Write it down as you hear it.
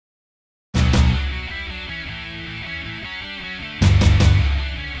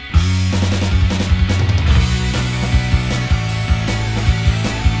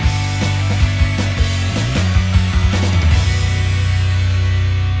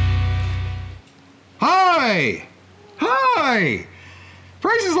Hi! Hi!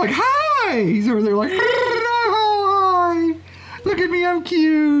 Bryce is like, hi! He's over there like, hi! Look at me, I'm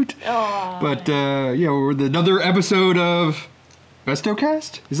cute! Aww. But, yeah, we're with another episode of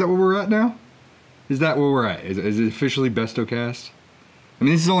BestowCast? Is that where we're at now? Is that where we're at? Is it officially BestowCast? I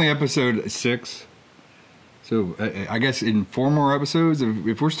mean, this is only episode 6. So, I guess in 4 more episodes,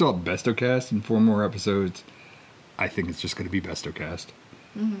 if we're still at BestowCast in 4 more episodes, I think it's just going to be BestowCast.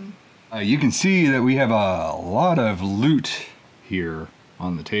 Mm-hmm. You can see that we have a lot of loot here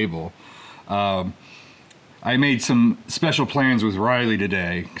on the table. I made some special plans with Rylie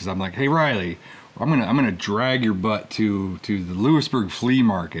today because I'm like, hey Rylie, I'm gonna drag your butt to the Lewisburg Flea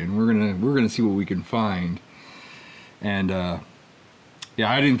Market, and we're gonna see what we can find. And yeah,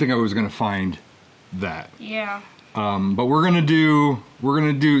 I didn't think I was gonna find that. Yeah. But we're gonna do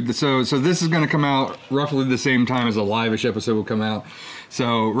so this is gonna come out roughly the same time as a live-ish episode will come out.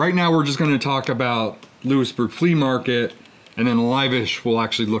 So right now we're just gonna talk about Lewisburg Flea Market, and then live-ish we'll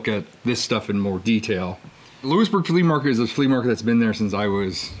actually look at this stuff in more detail. Lewisburg Flea Market is a flea market that's been there since I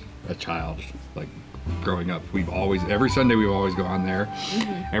was a child, like growing up. Every Sunday we've always gone there.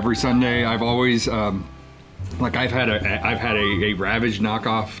 Mm-hmm. Every Sunday I've always like I've had a Ravage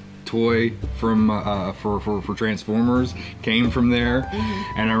knockoff toy from for Transformers, came from there.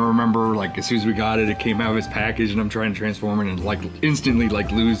 Mm-hmm. And I remember like as soon as we got it, it came out of its package, and I'm trying to transform it and like instantly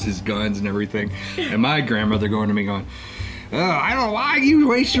like lose his guns and everything. And my grandmother going to me going, I don't know why you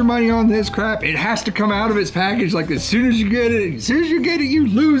waste your money on this crap. It has to come out of its package. Like as soon as you get it, you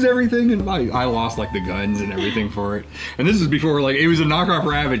lose everything. And I lost like the guns and everything for it. And this is before like it was a knockoff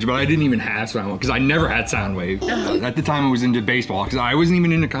Ravage, but I didn't even have Soundwave because I never had Soundwave. At the time I was into baseball because I wasn't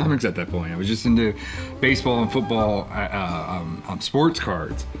even into comics at that point. I was just into baseball and football, sports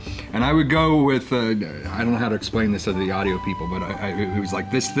cards. And I would go with I don't know how to explain this to the audio people, but it was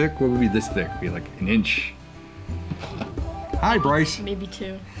like this thick. What would be this thick? It'd be like an inch. Hi, Bryce. Maybe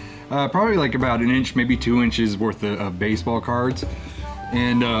 2. Probably like about an inch, maybe 2 inches worth of baseball cards.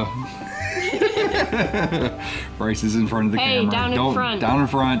 And Bryce is in front of the camera. Down in front. Down in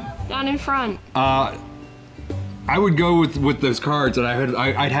front. Down in front. I would go with those cards that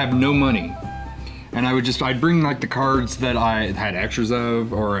I'd have no money. And I'd bring like the cards that I had extras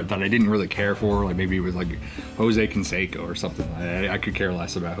of or that I didn't really care for. Like maybe it was like Jose Canseco or something. I could care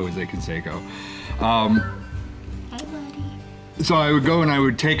less about Jose Canseco. So I would go and I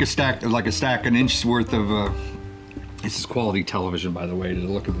would take a stack, an inch worth of, this is quality television, by the way, to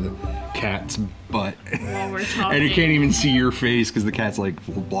look at the cat's butt. While we're talking. And it can't even see your face because the cat's like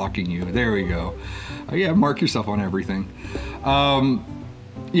blocking you. There we go. Yeah, mark yourself on everything.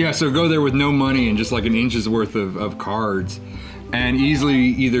 Yeah, so go there with no money and just like an inch's worth of cards, and easily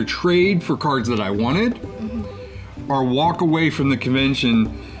either trade for cards that I wanted, or walk away from the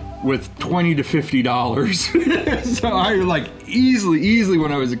convention with $20 to $50. So I like easily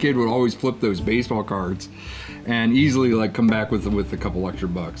when I was a kid would always flip those baseball cards and easily like come back with a couple extra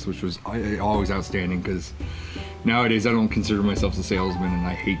bucks, which was always outstanding because nowadays I don't consider myself a salesman and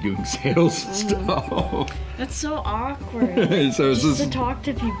I hate doing sales stuff. That's so awkward. So it's just to talk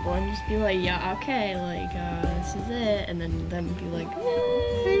to people and just be like, yeah, okay, like this is it, and then be like,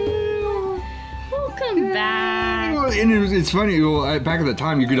 welcome back. Well, and it's funny. Well, back at the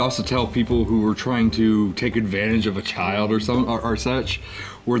time, you could also tell people who were trying to take advantage of a child or such,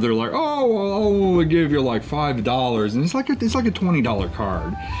 where they're like, "Oh, well, I'll only give you like $5," and it's like a $20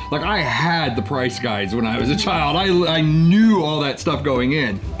 card. Like I had the price guides when I was a child. I knew all that stuff going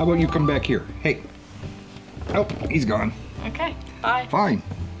in. How about you come back here? Hey. Oh, he's gone. Okay. Bye. Fine.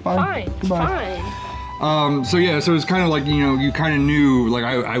 Bye. Fine. Goodbye. Fine. So yeah, so it's kind of like you kind of knew like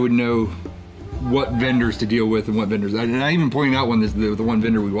I would know what vendors to deal with and what vendors. And I even pointed out when the one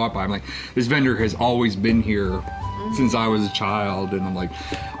vendor we walked by, I'm like, this vendor has always been here since I was a child, and I'm like,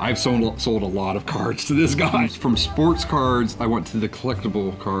 I've sold a lot of cards to this guy. From sports cards, I went to the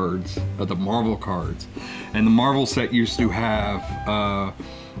collectible cards, the Marvel cards, and the Marvel set used to have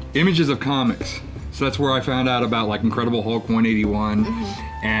images of comics. So that's where I found out about like Incredible Hulk 181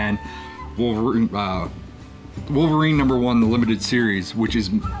 and Wolverine. Wolverine #1, the limited series, which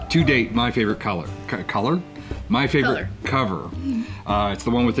is to date my favorite my favorite cover. It's the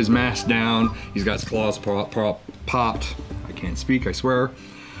one with his mask down. He's got his claws popped. I can't speak, I swear.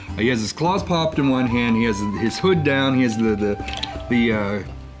 He has his claws popped in one hand. He has his hood down. He has the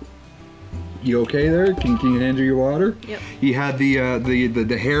you okay there? Can you handle your water? Yep. He had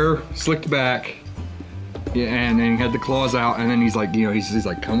the hair slicked back. Yeah, and then he had the claws out, and then he's like, he's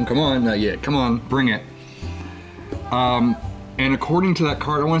like, come on, yeah, come on, bring it. And according to that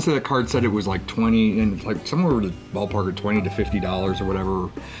card, I want to say that card said it was like 20, and like somewhere in the ballpark of $20 to $50 or whatever.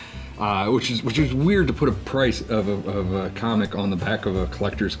 which is weird to put a price of a comic on the back of a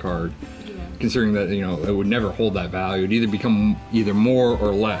collector's card, considering that it would never hold that value. It'd either become either more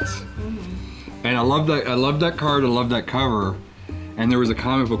or less. And I love that. I love that card. I love that cover. And there was a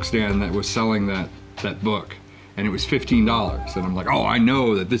comic book stand that was selling that book, and it was $15. And I'm like, oh, I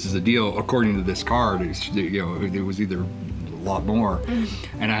know that this is a deal according to this card. It was either a lot more.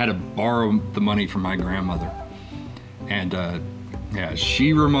 And I had to borrow the money from my grandmother. And yeah,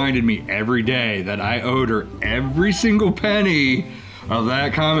 she reminded me every day that I owed her every single penny of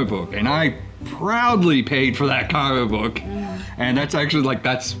that comic book, and I proudly paid for that comic book. And that's actually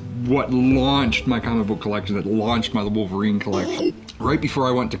that's what launched my comic book collection, that launched my Wolverine collection. Right before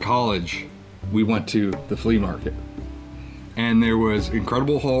I went to college, we went to the flea market, and there was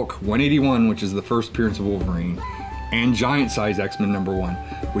Incredible Hulk 181, which is the first appearance of Wolverine, and Giant Size X-Men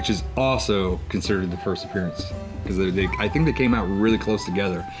 #1, which is also considered the first appearance, because I think they came out really close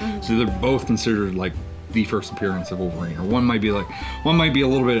together. So they're both considered like the first appearance of Wolverine, or one might be a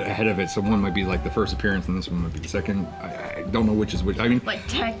little bit ahead of it, so one might be like the first appearance and this one might be the second. I don't know which is which. I mean, like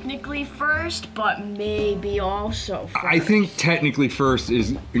technically first, but maybe also first. I think technically first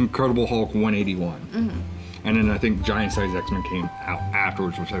is Incredible Hulk 181. And then I think Giant Size X-Men came out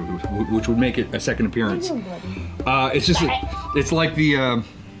afterwards, which would make it a second appearance. It's like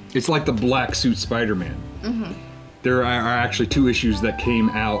the black suit Spider-Man. There are actually 2 issues that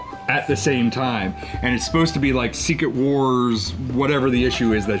came out at the same time, and it's supposed to be like Secret Wars, whatever the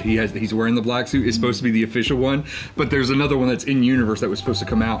issue is that he's wearing the black suit is supposed to be the official one, but there's another one that's in universe that was supposed to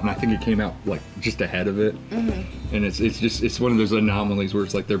come out, and I think it came out like just ahead of it. And it's one of those anomalies where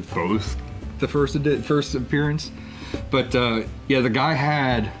it's like they're both the first appearance. But yeah, the guy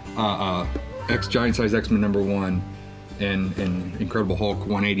had Giant Size X-Men #1 and Incredible Hulk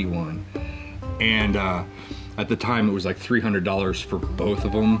 181, and at the time it was like $300 for both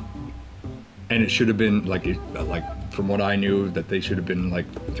of them, and it should have been like from what I knew, that they should have been like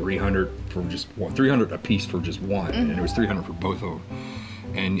 $300 for just one, $300 a piece for just one, and it was $300 for both of them.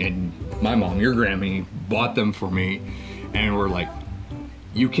 And my mom, your Grammy, bought them for me, and we're like,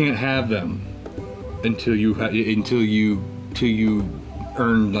 you can't have them until you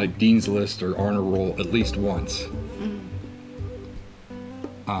earn like Dean's List or honor roll at least once.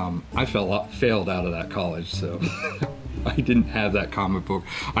 I failed out of that college, so I didn't have that comic book.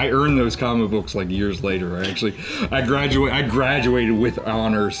 I earned those comic books like years later. I graduated with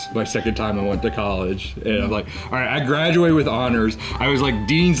honors my second time I went to college, and I'm like, all right, I graduated with honors. I was like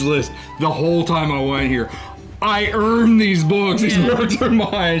Dean's List the whole time I went here. I earned these books. These books are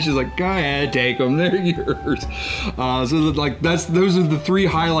mine. She's like, go ahead, take them. They're yours. So like those are the 3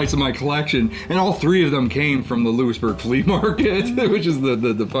 highlights of my collection, and all 3 of them came from the Lewisburg Flea Market, which is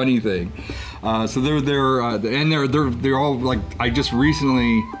the funny thing. So they're all like, I just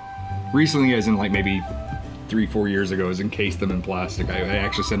recently, as in like maybe 3-4 years ago, is encased them in plastic. I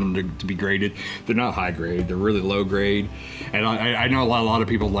actually sent them to be graded. They're not high grade, they're really low grade. And I know a lot of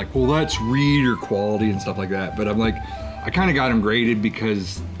people are like, well, that's reader quality and stuff like that. But I'm like, I kind of got them graded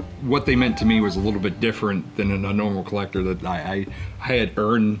because what they meant to me was a little bit different than a normal collector, that I had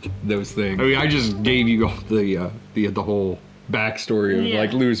earned those things. I mean, I just gave you the whole backstory of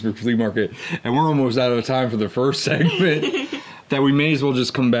like Lewisburg Flea Market, and we're almost out of time for the first segment. That we may as well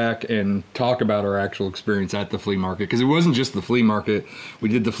just come back and talk about our actual experience at the flea market, because it wasn't just the flea market. We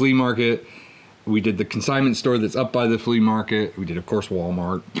did the flea market, we did the consignment store that's up by the flea market, we did of course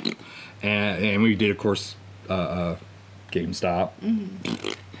Walmart, and we did of course GameStop,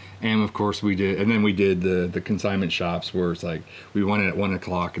 and of course we did the consignment shops where it's like we went in at 1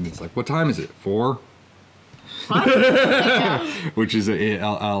 o'clock and it's like, what time is it? 4? Which is a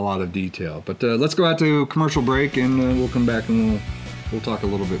lot of detail. But let's go out to commercial break, and we'll come back and we'll talk a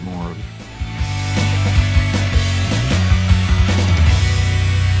little bit more of it.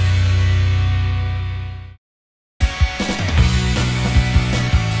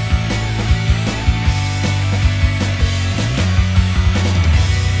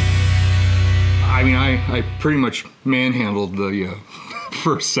 I mean, I pretty much manhandled the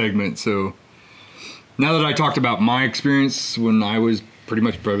first segment, so now that I talked about my experience when I was pretty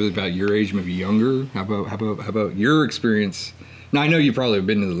much probably about your age, maybe younger, how about your experience? Now I know you probably have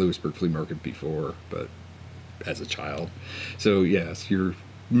been to the Lewisburg Flea Market before, but as a child. So yes, your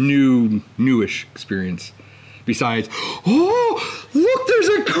newish experience. Besides, oh look, there's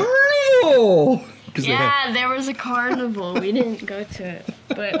a carnival! Yeah, there was a carnival. We didn't go to it,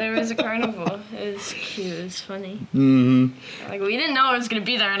 but there was a carnival. It was cute. It was funny. Like, we didn't know it was gonna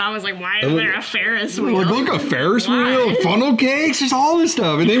be there, and I was like, "Why is there a Ferris wheel?" Like, look, a Ferris wheel, funnel cakes. There's all this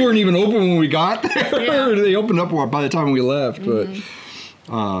stuff, and they weren't even open when we got there. Yeah. They opened up by the time we left. But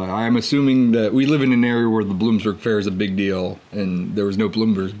I'm assuming that we live in an area where the Bloomsburg Fair is a big deal, and there was no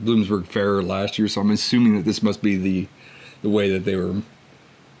Bloomsburg Fair last year, so I'm assuming that this must be the way that they were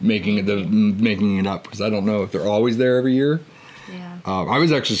making it up, because I don't know if they're always there every year. Yeah. I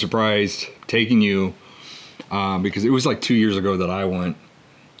was actually surprised taking you because it was like 2 years ago that I went,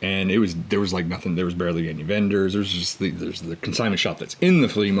 and there was like nothing. There was barely any vendors. There's the consignment shop that's in the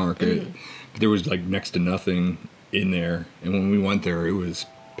flea market, but there was like next to nothing in there. And when we went there, it was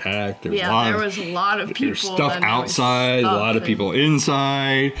packed. There was a lot of people. There's stuff outside, a lot of people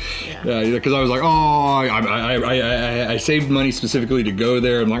inside. Yeah. Because I was like, I saved money specifically to go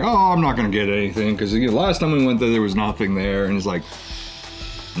there. I'm like, I'm not gonna get anything, because last time we went there was nothing there, and it's like,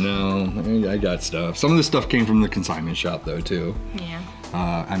 no, I got stuff. Some of the stuff came from the consignment shop though too.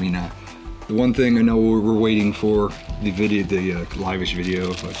 Yeah. The one thing I know we're waiting for the video, the live-ish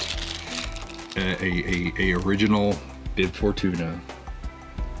video, but a original Bib Fortuna.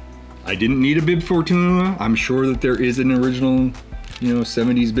 I didn't need a Bib Fortuna. I'm sure that there is an original,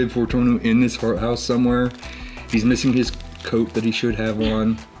 70s Bib Fortuna in this house somewhere. He's missing his coat that he should have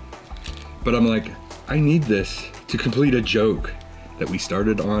on. But I'm like, I need this to complete a joke that we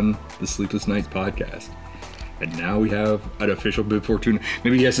started on the Sleepless Knights podcast. And now we have an official Bib Fortuna.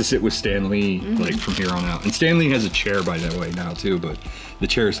 Maybe he has to sit with Stan Lee like from here on out. And Stan Lee has a chair by the way now too, but the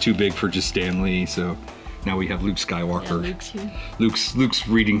chair is too big for just Stan Lee, so now we have Luke Skywalker. Yeah, Luke's here. Luke's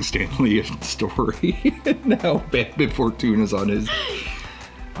reading Stan Lee a story. Now Bib Fortuna's on his.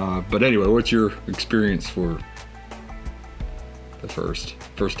 But anyway, what's your experience for the first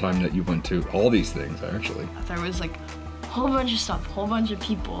time that you went to all these things actually? There was like a whole bunch of stuff, a whole bunch of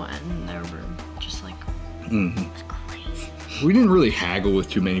people, and there were just like, it was crazy. We didn't really haggle with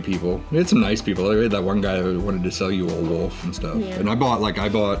too many people. We had some nice people. We had that one guy who wanted to sell you a wolf and stuff. Yeah. And I bought I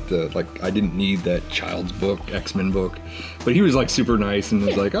didn't need that child's book, X-Men book, but he was like super nice and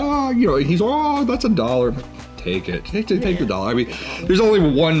was like, he's that's $1. Take it. Take the $1. I mean, there's only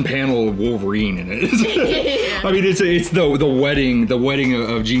one panel of Wolverine in it. I mean, it's the wedding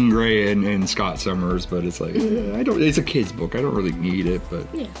of Jean Grey and Scott Summers, but it's like it's a kid's book. I don't really need it, but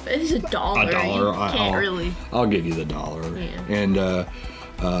yeah, but it's $1. I'll give you the $1. Yeah. And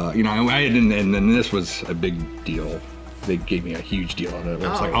and then this was a big deal. They gave me a huge deal on it. It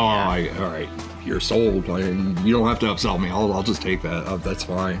was all right, you're sold. You don't have to upsell me. I'll just take that. That's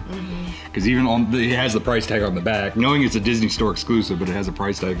fine. Because even it has the price tag on the back, knowing it's a Disney Store exclusive, but it has a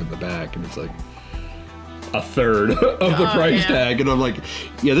price tag on the back, and it's like a third of the price tag. And I'm like,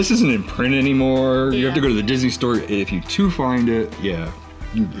 this isn't in print anymore. You have to go to the Disney Store if you find it. Yeah,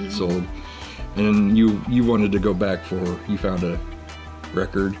 you get sold. And then you wanted to go back you found a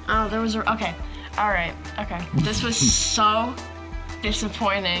record. Oh, there was okay. All right, okay. This was so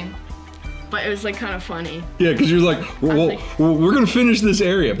disappointing, but it was like kind of funny. Yeah, because you're like, we're gonna finish this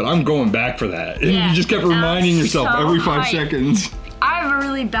area, but I'm going back for that. And you just kept reminding yourself every 5 seconds. I have a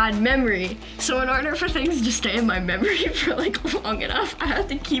really bad memory, so in order for things to stay in my memory for like long enough, I have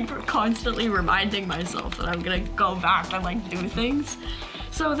to keep constantly reminding myself that I'm gonna go back and like do things.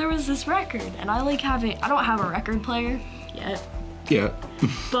 So there was this record, and I don't have a record player yet. Yeah.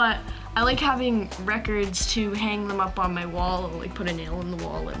 But I like having records to hang them up on my wall, and like put a nail in the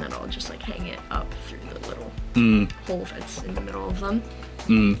wall, and then I'll just like hang it up through the little hole that's in the middle of them,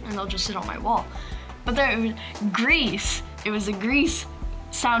 and they'll just sit on my wall. But there was Grease. It was a Grease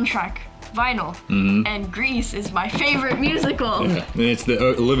soundtrack vinyl, and Grease is my favorite musical. Yeah. And it's the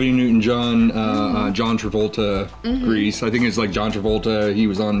Olivia Newton-John, John Travolta Grease. I think it's like John Travolta. He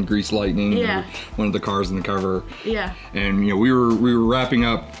was on Grease Lightning. Yeah. One of the cars in the cover. Yeah. And we were wrapping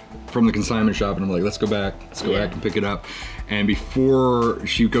up from the consignment shop, and I'm like, let's go back and pick it up. And before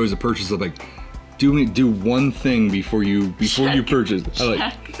she goes to purchase, I'm like, do one thing before you purchase.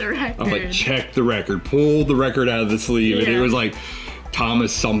 Check the record. I'm like, check the record. Pull the record out of the sleeve, and it was like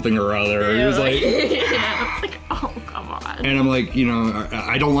Thomas something or other. Yeah, it was like, I was like, oh come on. And I'm like,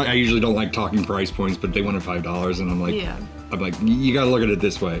 I usually don't like talking price points, but they wanted $5, and I'm like, you gotta look at it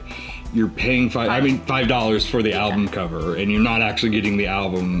this way. You're paying $5 for the album cover, and you're not actually getting the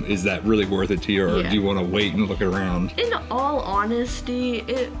album. Is that really worth it to you, or do you want to wait and look around? In all honesty,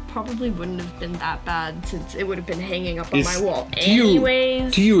 it probably wouldn't have been that bad, since it would have been hanging up on my wall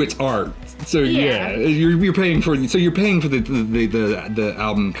anyways. To you, it's art. So you're paying for the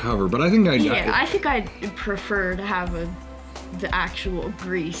album cover. But I think I think I'd prefer to have the actual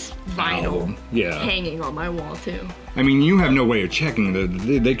Grease vinyl hanging on my wall too. I mean, you have no way of checking.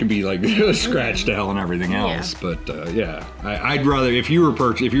 They could be like scratched to hell and everything else. Yeah. But I'd rather, if you were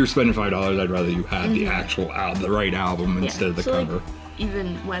spending $5, I'd rather you had the actual the right album instead of the cover. Like,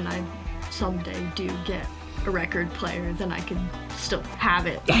 even when I someday do get a record player, then I could still have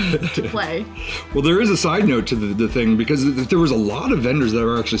it to play. Well, there is a side note to the thing, because there was a lot of vendors that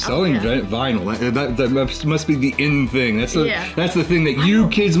were actually selling vinyl. That must be the in thing. That's the thing that you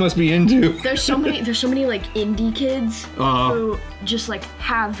kids must be into. There's so many like indie kids who just like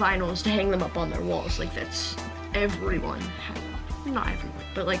have vinyls to hang them up on their walls. Like that's everyone. Not everyone,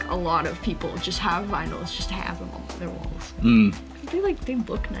 but like a lot of people just have vinyls just to have them on their walls. They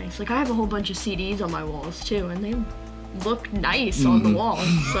look nice. Like I have a whole bunch of CDs on my walls too, and they look nice on the walls.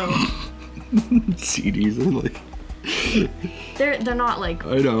 So CDs are like they're not like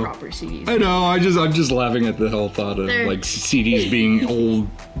proper CDs. I know. I'm just laughing at the whole thought of like CDs being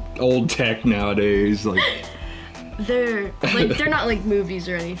old tech nowadays. Like they're not like movies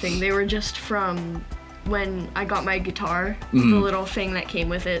or anything. They were just from when I got my guitar, the little thing that came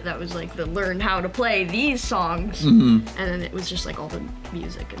with it that was like the learn how to play these songs, and then it was just like all the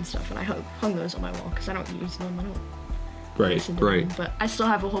music and stuff, and I hung those on my wall because I don't use them. I don't listen to them, but I still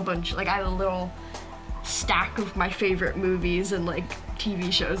have a whole bunch. Like I have a little stack of my favorite movies and like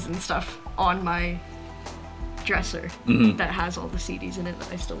TV shows and stuff on my dresser that has all the CDs in it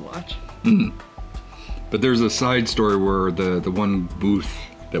that I still watch. But there's a side story where the one booth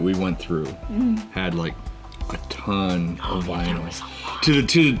that we went through had like a ton of vinyl.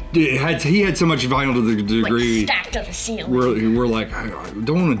 He had so much vinyl to the degree like stacked to the ceiling. We're like, I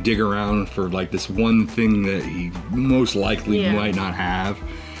don't want to dig around for like this one thing that he most likely might not have.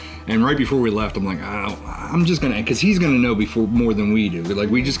 And right before we left, I'm like, I'm just gonna, because he's gonna know more than we do. Like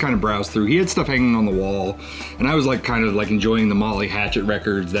we just kind of browsed through. He had stuff hanging on the wall, and I was like kind of like enjoying the Molly Hatchet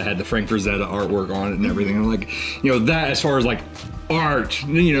records that had the Frank Frazetta artwork on it and everything. I'm like, that as far as like art,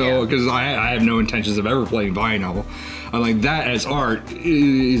 because I have no intentions of ever playing vinyl. I'm like, that as art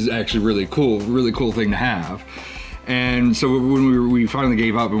is actually really cool thing to have. And so when we finally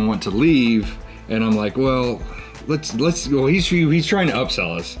gave up and went to leave, and I'm like, well, let's well, he's trying to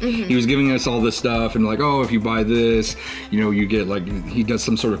upsell us. He was giving us all this stuff and like, oh, if you buy this, you get like, he does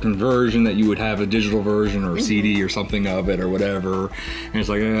some sort of conversion that you would have a digital version or a CD or something of it or whatever. And it's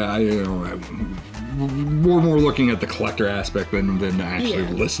like, we're more looking at the collector aspect than actually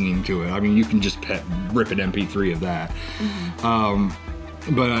listening to it. I mean, you can just rip an MP3 of that.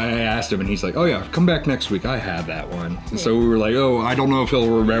 But I asked him, and he's like, oh yeah, come back next week, I have that one. So we were like, oh, I don't know if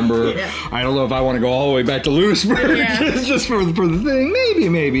he'll remember. I don't know if I want to go all the way back to Lewisburg just for the thing.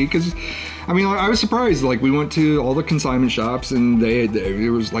 Maybe, because, I mean, I was surprised. Like, we went to all the consignment shops, and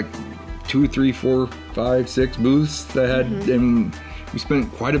there was like 2, 3, 4, 5, 6 booths that had, and we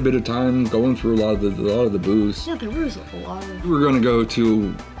spent quite a bit of time going through a lot of the booths. Yeah, there was a lot of. We're going to go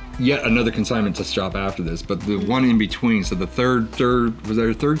to yet another consignment shop after this, but the one in between, so the third was there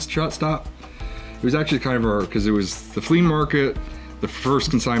a third stop? It was actually kind of because it was the flea market, the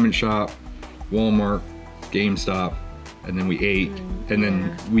first consignment shop, Walmart, GameStop, and then we ate, and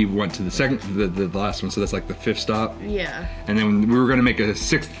then we went to the last one, so that's like the 5th stop. Yeah. And then we were gonna make a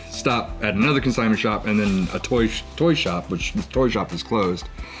 6th stop at another consignment shop, and then a toy shop, which the toy shop is closed.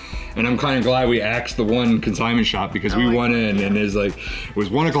 And I'm kind of glad we axed the one consignment shop, because we went in and it was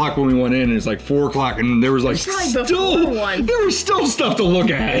 1 o'clock when we went in, and it's like 4 o'clock, and there was like there was still stuff to look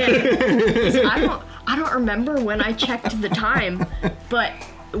at. Yeah. I don't remember when I checked the time, but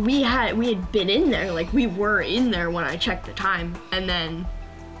we had been in there, like we were in there when I checked the time, and then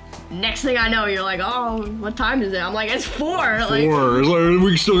next thing I know, you're like, oh, what time is it? I'm like, it's 4. 4. It's like,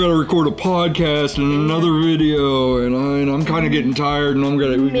 we still gotta record a podcast and another video, and I'm kind of getting tired,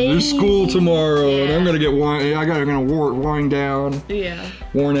 and there's school tomorrow, and I'm gonna wind down,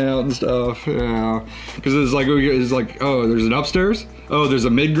 worn out and stuff, because it's like, oh, there's an upstairs, oh, there's a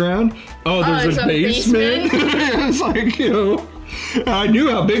mid-ground, oh, there's a basement. It's like, I knew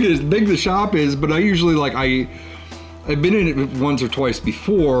how big the shop is, but I usually I've been in it once or twice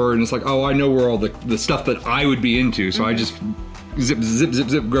before, and it's like, oh, I know where all the stuff that I would be into, so I just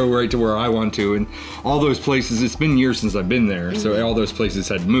zip, go right to where I want to. And all those places, it's been years since I've been there, so all those places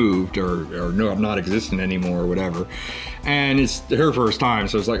had moved or not existent anymore or whatever. And it's her first time,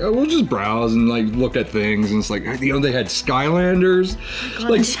 so it's like, oh, we'll just browse and like look at things. And it's like, they had Skylanders,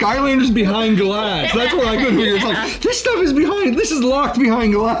 Skylanders behind glass. That's what I couldn't figure. It's like, this is locked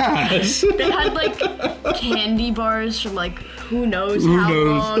behind glass. They had like candy bars from like who knows how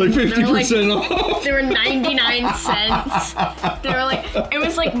long. Like 50% off. They were 99 cents. They were like, it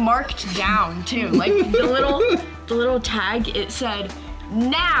was like marked down too. Like the little tag, it said,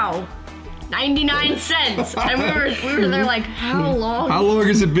 now 99 cents. And we were there like, how long? How long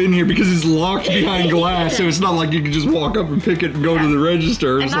has it been here? Because it's locked behind glass, so it's not like you can just walk up and pick it and go to the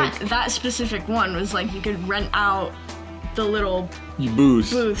register. And that specific one was like, you could rent out the little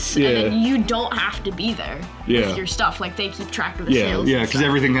booths, and then you don't have to be there with your stuff. Like, they keep track of the sales. Yeah, because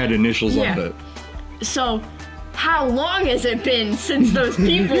everything had initials on it. So, how long has it been since those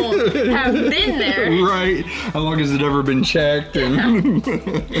people have been there? Right. How long has it ever been checked? And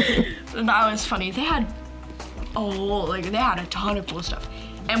that was funny. They had they had a ton of cool stuff.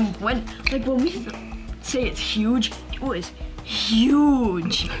 And when we say it's huge, it was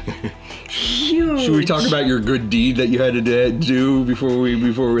huge. Huge. Should we talk about your good deed that you had to do before we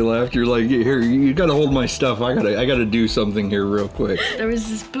left? You're like, here, you gotta hold my stuff. I gotta do something here real quick. There was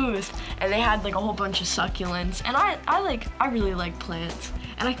this booth, and they had like a whole bunch of succulents, and I really like plants,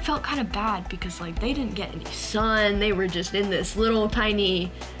 and I felt kind of bad because like they didn't get any sun. They were just in this little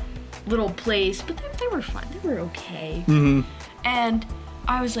tiny place, but they were fun. They were okay. Mm-hmm. And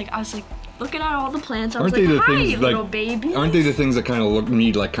I was like looking at all the plants. I was like, hi, little babies. Aren't they the things that kind of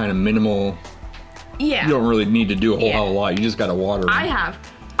need like kind of minimal? Yeah. You don't really need to do a whole hell of a lot. You just gotta water them. I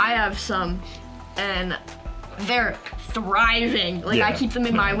have some, and they're thriving. Like I keep them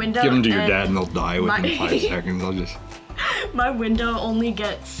in my window. Give them to your dad and they'll die within 5 seconds. I'll just. My window only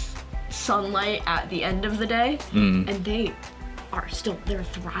gets sunlight at the end of the day, and they're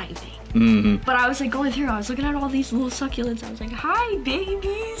thriving. Mm-hmm. But I was like going through, I was looking at all these little succulents. I was like, hi,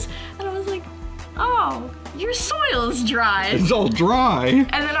 babies. And I was like, oh, your soil's dry. It's all dry.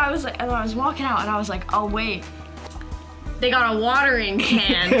 And then I was walking out and I was like, oh, wait. They got a watering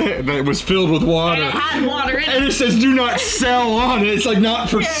can. That was filled with water. And it had water in it. And it says do not sell on it. It's like not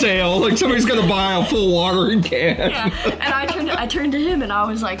for sale. Like somebody's gonna buy a full watering can. Yeah. And I turned to him and I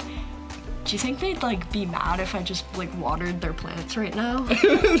was like, do you think they'd like be mad if I just like watered their plants right now? And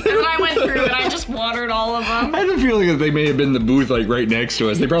then I went through and I just watered all of them. I had a feeling that they may have been the booth like right next to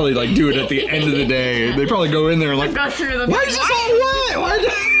us. They probably like do it at the end of the day. Yeah. They probably go in there and like, go through them. Why is this all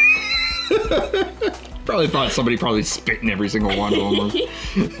wet? Probably thought somebody probably spit in every single one of them.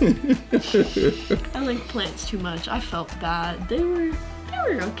 I like plants too much. I felt bad. They were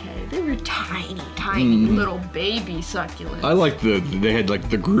okay. They were tiny little baby succulents. I like they had like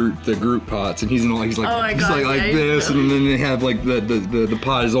the Groot pots, and he's like this, and then they have like the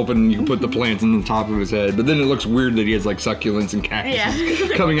pot is open and you can put the plants in the top of his head. But then it looks weird that he has like succulents and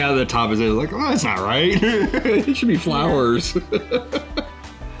cactuses coming out of the top of his head. Like, oh, that's not right. It should be flowers.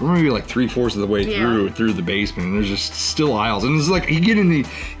 We're maybe like 3/4 of the way through the basement, and there's just still aisles, and it's like you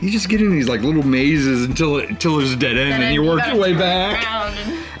just get in these like little mazes until there's a dead end, and you work your way back.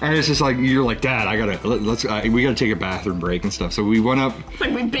 And it's just like you're like, Dad, we gotta take a bathroom break and stuff. So we went up.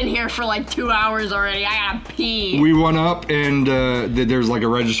 Like we've been here for like 2 hours already. I gotta pee. We went up and there's like a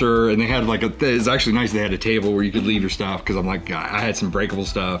register, and they had like it's actually nice. They had a table where you could leave your stuff because I'm like I had some breakable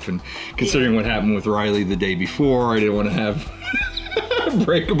stuff, and considering what happened with Rylie the day before, I didn't want to have.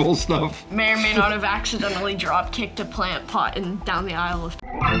 Breakable stuff. May or may not have accidentally drop-kicked a plant pot down the aisle of.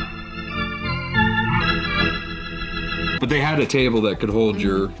 But they had a table that could hold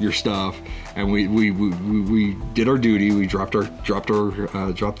your stuff, and we did our duty. We dropped the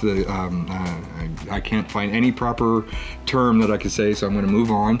I can't find any proper term that I could say, so I'm going to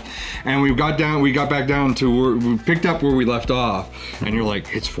move on. And we got back down to where we picked up where we left off, and you're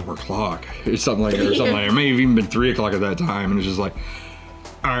like, it's 4 o'clock. It's something like that, or something like that. It may have even been 3 o'clock at that time, and it's just like.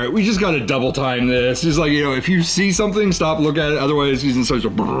 All right, we just got to double time this. Just like, if you see something, stop, look at it. Otherwise, it's such a.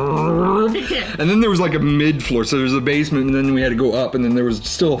 And then there was like a mid floor. So there's a basement, and then we had to go up, and then there was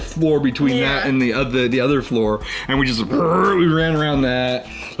still a floor between that and the other floor. And we ran around that.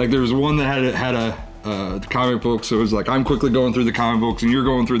 Like there was one that had the comic books, so it was like I'm quickly going through the comic books and you're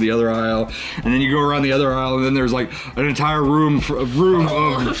going through the other aisle, and then you go around the other aisle, and then there's like an entire room of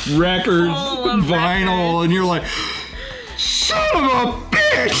records, vinyl, and you're like. Son of a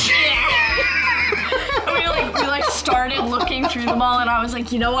bitch! we started looking through them all, and I was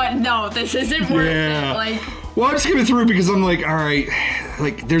like, you know what? No, this isn't worth it. Like, well, I'm skimming through because I'm like, all right,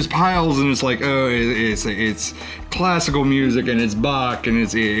 like there's piles, and it's like, oh, it's classical music, and it's Bach, and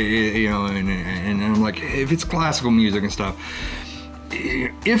it's and I'm like, if it's classical music and stuff.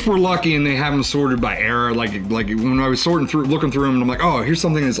 If we're lucky and they have them sorted by era, like when I was looking through them, and I'm like, oh, here's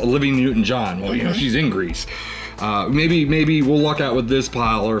something that's Olivia Newton-John. Well, she's in Grease. Maybe we'll luck out with this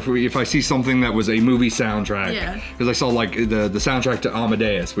pile, or if I see something that was a movie soundtrack, because I saw like the soundtrack to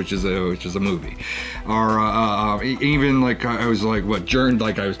Amadeus, which is a movie, or even like I was like Journey,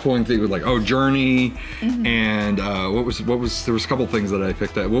 like I was pulling things with like Journey, and what was there was a couple things that I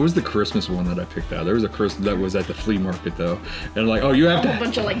picked out. What was the Christmas one that I picked out? There was a Christmas that was at the flea market though, and like you have to a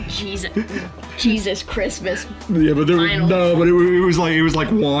bunch of like Jesus Christmas. Yeah, but there was but it was like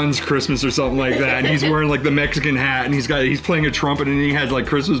Juan's Christmas or something like that, and he's wearing like the Mexican hat, and he's playing a trumpet, and he has like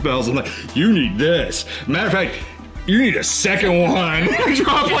Christmas bells. I'm like, you need this. Matter of fact, you need a second one.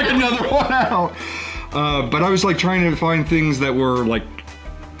 Drop like another one out. But I was like trying to find things that were like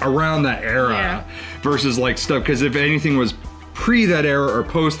around that era versus like stuff, because if anything was pre that era or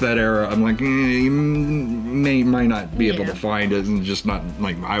post that era, I'm like, you might not be able to find it, and just not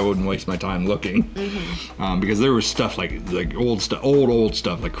like, I wouldn't waste my time looking. Because there was stuff like old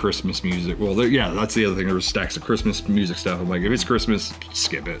stuff like Christmas music. Well, that's the other thing. There was stacks of Christmas music stuff. I'm like, if it's Christmas,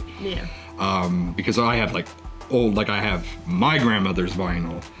 skip it. Because I have like I have my grandmother's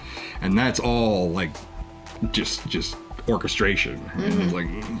vinyl, and that's all like just orchestration, and like,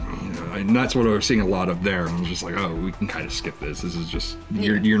 and that's what I was seeing a lot of there. And I was just like, oh, we can kind of skip this. This is just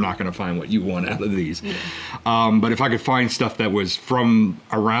you're not going to find what you want out of these. But if I could find stuff that was from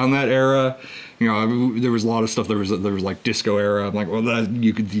around that era, you know, there was a lot of stuff. There was like disco era. I'm like, well, that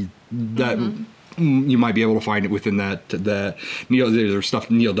you could you might be able to find it within that there's stuff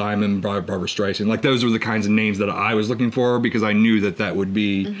Neil Diamond, Barbra Streisand. Like those were the kinds of names that I was looking for, because I knew that would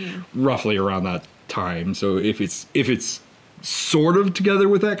be roughly around that time. So if it's sort of together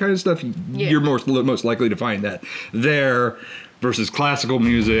with that kind of stuff, you're most likely to find that there, versus classical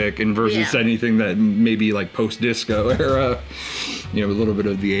music and versus anything that maybe like post-disco era, you know, a little bit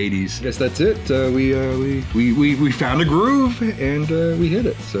of the 80s. I guess that's it. We found a groove and we hit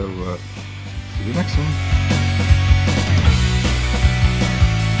it. So see you next time.